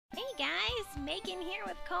guys, Megan here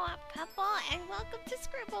with Co-op Couple, and welcome to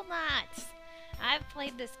Scribblenauts. I've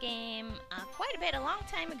played this game quite a bit, a long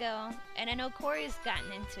time ago, and I know Cory's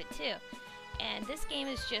gotten into it too. And this game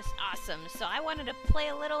is just awesome, so I wanted to play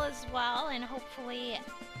a little as well, and hopefully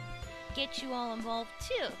get you all involved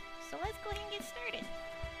too. So let's go ahead and get started.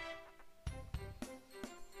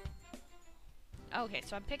 Okay,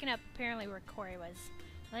 so I'm picking up apparently where Cory was.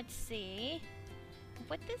 Let's see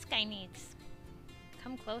what this guy needs.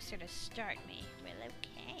 Come closer to start me. Well,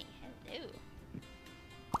 okay. Hello.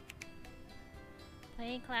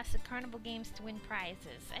 Play classic carnival games to win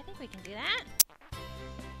prizes. I think we can do that.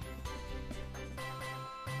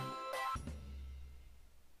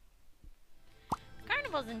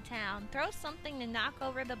 Carnival's in town. Throw something to knock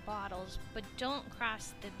over the bottles, but don't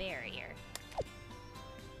cross the barrier.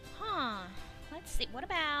 Huh. Let's see. What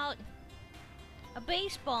about a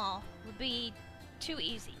baseball? Would be too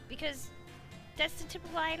easy because that's the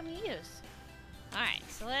typical item you use. Alright,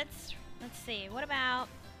 so let's see. What about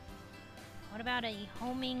a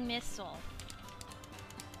homing missile?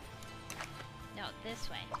 No, this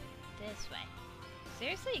way. This way.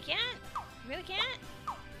 Seriously, you can't? You really can't?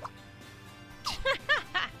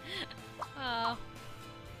 Oh.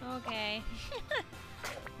 Okay.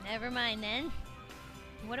 Never mind then.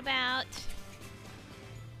 What about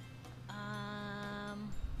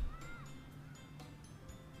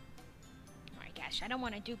I don't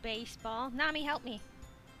want to do baseball. Nami, help me.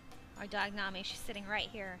 Our dog Nami, she's sitting right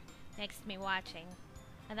here next to me watching.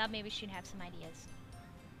 I thought maybe she'd have some ideas.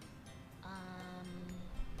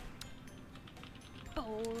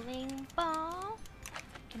 Bowling ball?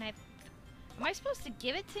 Can I... Am I supposed to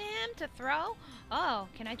give it to him to throw? Oh,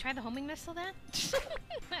 can I try the homing missile then?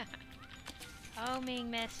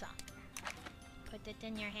 Homing missile. Put it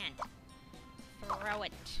in your hand. Throw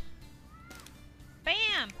it.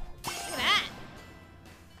 Bam! Look at that!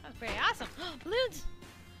 That was pretty awesome. Balloons!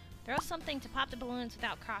 Throw something to pop the balloons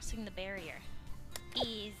without crossing the barrier.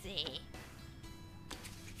 Easy.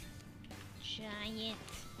 Giant.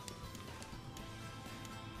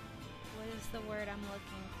 What is the word I'm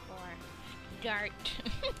looking for? Dart.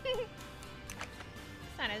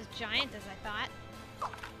 It's not as giant as I thought.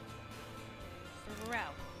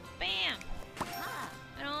 Throw. Bam!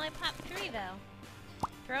 It only popped 3 though.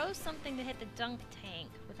 Throw something to hit the dunk tank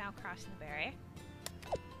without crossing the barrier.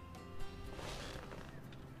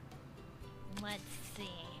 Let's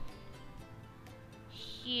see.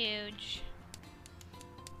 Huge.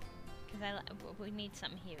 Because we need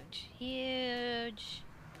something huge. Huge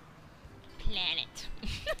planet.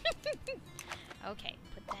 Okay,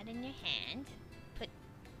 put that in your hand.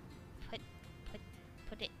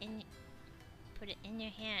 Put it in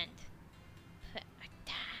your hand.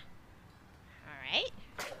 Alright.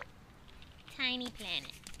 Tiny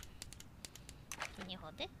planet. Can you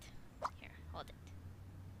hold it? Here, hold it.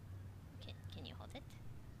 Can you hold it?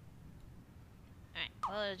 Alright,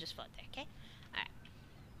 well, it'll just float there, okay? Alright.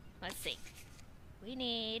 Let's see. We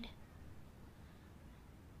need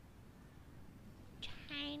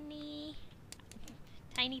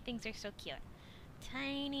tiny things are so cute.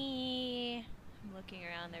 Tiny. I'm looking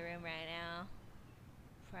around the room right now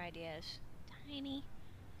for ideas. Tiny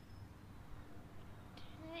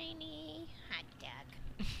hot dog.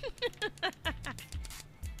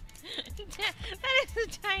 That is a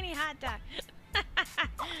tiny hot dog.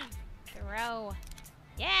 Throw.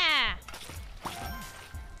 Yeah.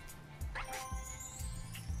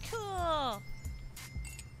 Cool.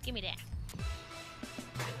 Give me that.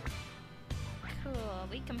 Cool.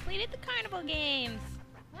 We completed the carnival games.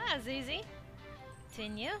 That was easy.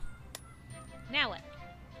 Continue. Now what?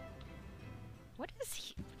 What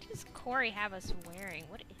does Cory have us wearing?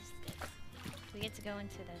 What is this? Do we get to go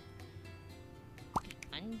into the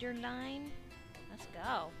underline? Let's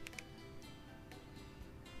go.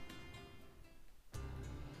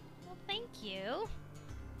 Well, thank you.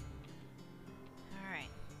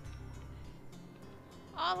 Alright.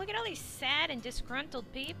 Oh, look at all these sad and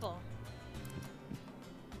disgruntled people.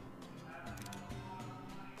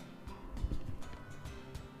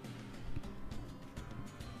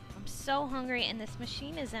 I'm so hungry and this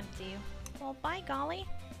machine is empty. Well, by golly.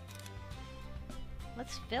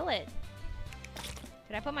 Let's fill it.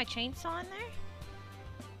 Did I put my chainsaw in there?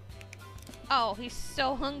 Oh, he's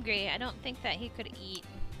so hungry. I don't think that he could eat,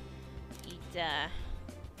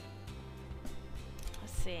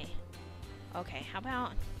 let's see. Okay, how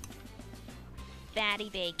about fatty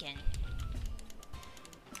bacon?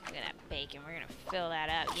 Look at that bacon. We're gonna fill that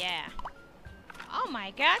up. Yeah. Oh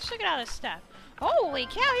my gosh, look at all this stuff. Holy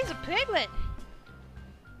cow, he's a piglet.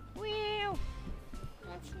 Wow.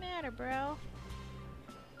 What's the matter, bro?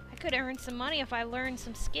 I could earn some money if I learned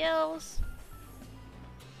some skills.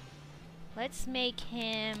 Let's make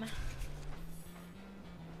him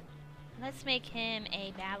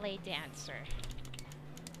a ballet dancer.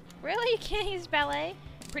 Really? You can't use ballet?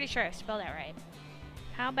 I'm pretty sure I spelled that right.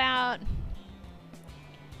 How about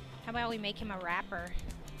we make him a rapper?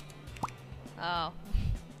 Oh.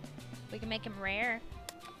 We can make him rare.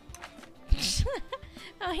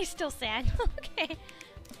 Oh, he's still sad. Okay.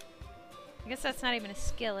 I guess that's not even a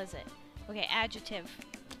skill, is it? Okay, adjective.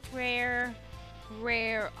 Rare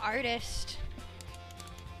artist.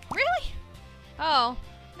 Really? Oh.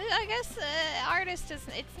 I guess artist is,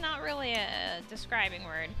 it's not really a describing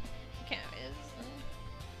word. Okay,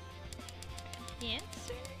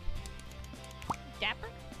 dancer? Dapper?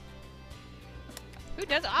 Who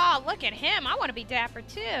does? Oh, look at him. I want to be dapper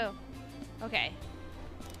too. Okay.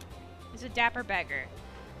 He's a dapper beggar.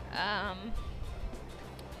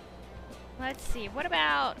 Let's see. What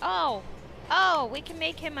about? Oh, we can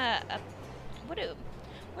make him a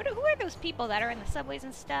who are those people that are in the subways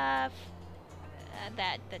and stuff?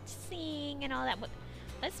 That sing and all that.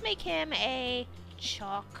 Let's make him a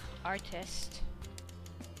chalk artist.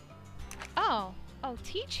 Oh,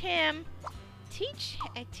 teach him. Teach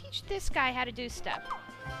this guy how to do stuff.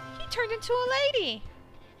 He turned into a lady.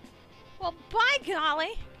 Well, by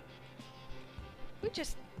golly.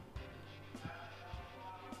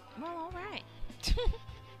 Well, alright.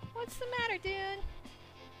 What's the matter, dude?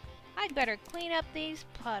 I'd better clean up these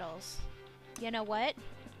puddles. You know what?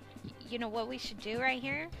 You know what we should do right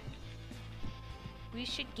here? We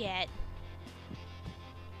should get...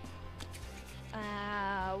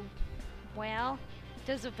 well,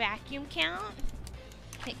 does a vacuum count?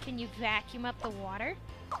 Can you vacuum up the water?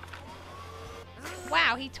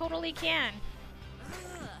 Wow, he totally can.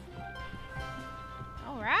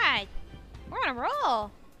 Alright. We're on a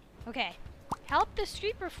roll. Okay. Help the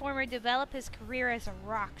street performer develop his career as a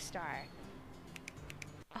rock star.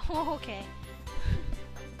 Oh, okay.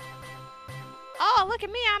 Oh, look at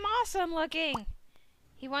me. I'm awesome looking.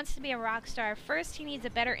 He wants to be a rock star. First, he needs a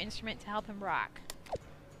better instrument to help him rock.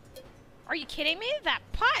 Are you kidding me? That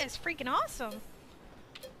pot is freaking awesome.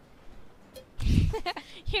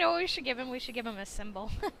 You know what we should give him? We should give him a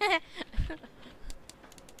cymbal.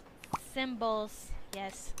 Cymbals.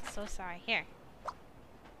 Yes. So sorry. Here.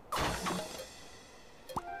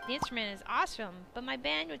 The instrument is awesome, but my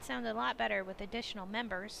band would sound a lot better with additional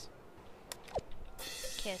members.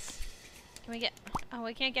 Kiss. Can we get... Oh,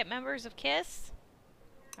 we can't get members of Kiss?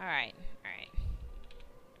 Alright,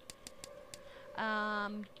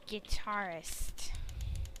 alright. Guitarist.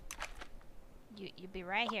 You be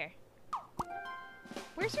right here.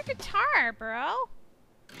 Where's your guitar, bro?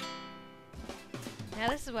 Now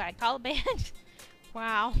this is what I call a band.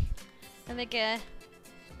 Wow. I think,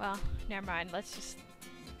 well, never mind. Let's just...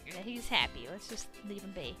 He's happy. Let's just leave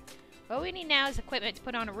him be. What we need now is equipment to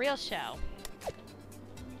put on a real show.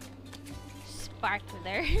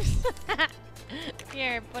 Sparklers.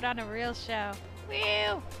 Here, put on a real show.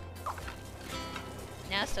 Woo!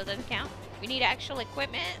 No, still doesn't count. We need actual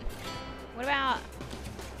equipment. What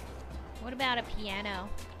about a piano?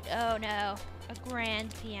 Oh no, a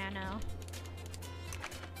grand piano.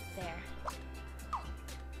 There.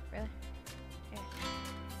 Really? Here.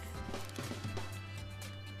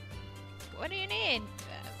 What do you need?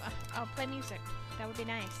 I'll play music. That would be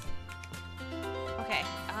nice. Okay.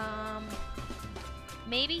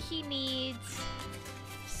 Maybe he needs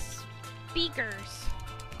speakers.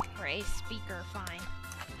 Or a speaker, fine.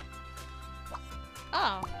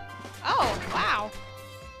 Oh. Oh, wow.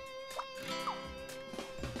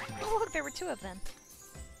 Oh, look, there were two of them.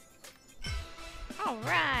 All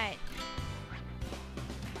right.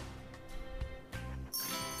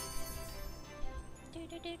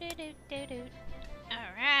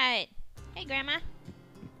 All right. Hey, Grandma.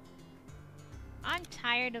 I'm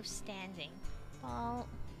tired of standing. Well,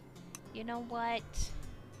 you know what?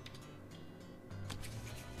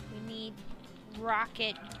 We need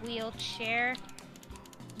rocket wheelchair.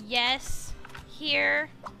 Yes. Here.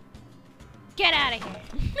 Get out of here.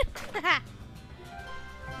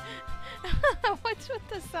 What's with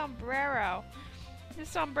the sombrero? The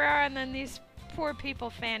sombrero and then these poor people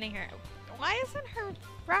fanning her. Why isn't her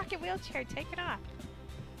rocket wheelchair taken off?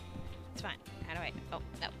 It's fine. How do I... Oh,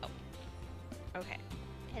 no. Oh. Okay.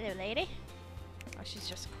 Hello, lady. Oh, she's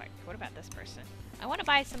just quick. What about this person? I want to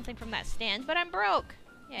buy something from that stand, but I'm broke.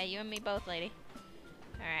 Yeah, you and me both, lady.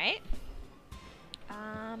 Alright.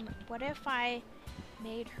 What if I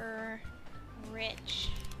made her rich?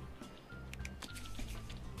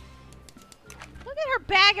 Look at her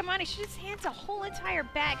bag of money. She just hands a whole entire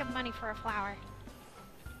bag of money for a flower.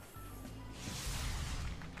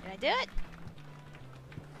 Did I do it?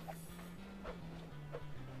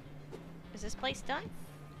 Is this place done?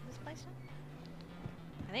 Is this place done?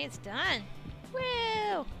 I think it's done.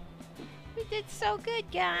 Woo! We did so good,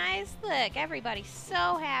 guys. Look, everybody's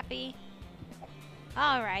so happy.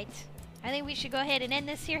 Alright. I think we should go ahead and end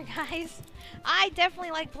this here, guys. I definitely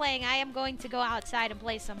like playing. I am going to go outside and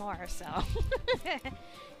play some more, so.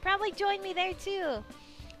 Probably join me there, too.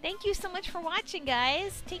 Thank you so much for watching,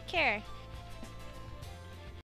 guys. Take care.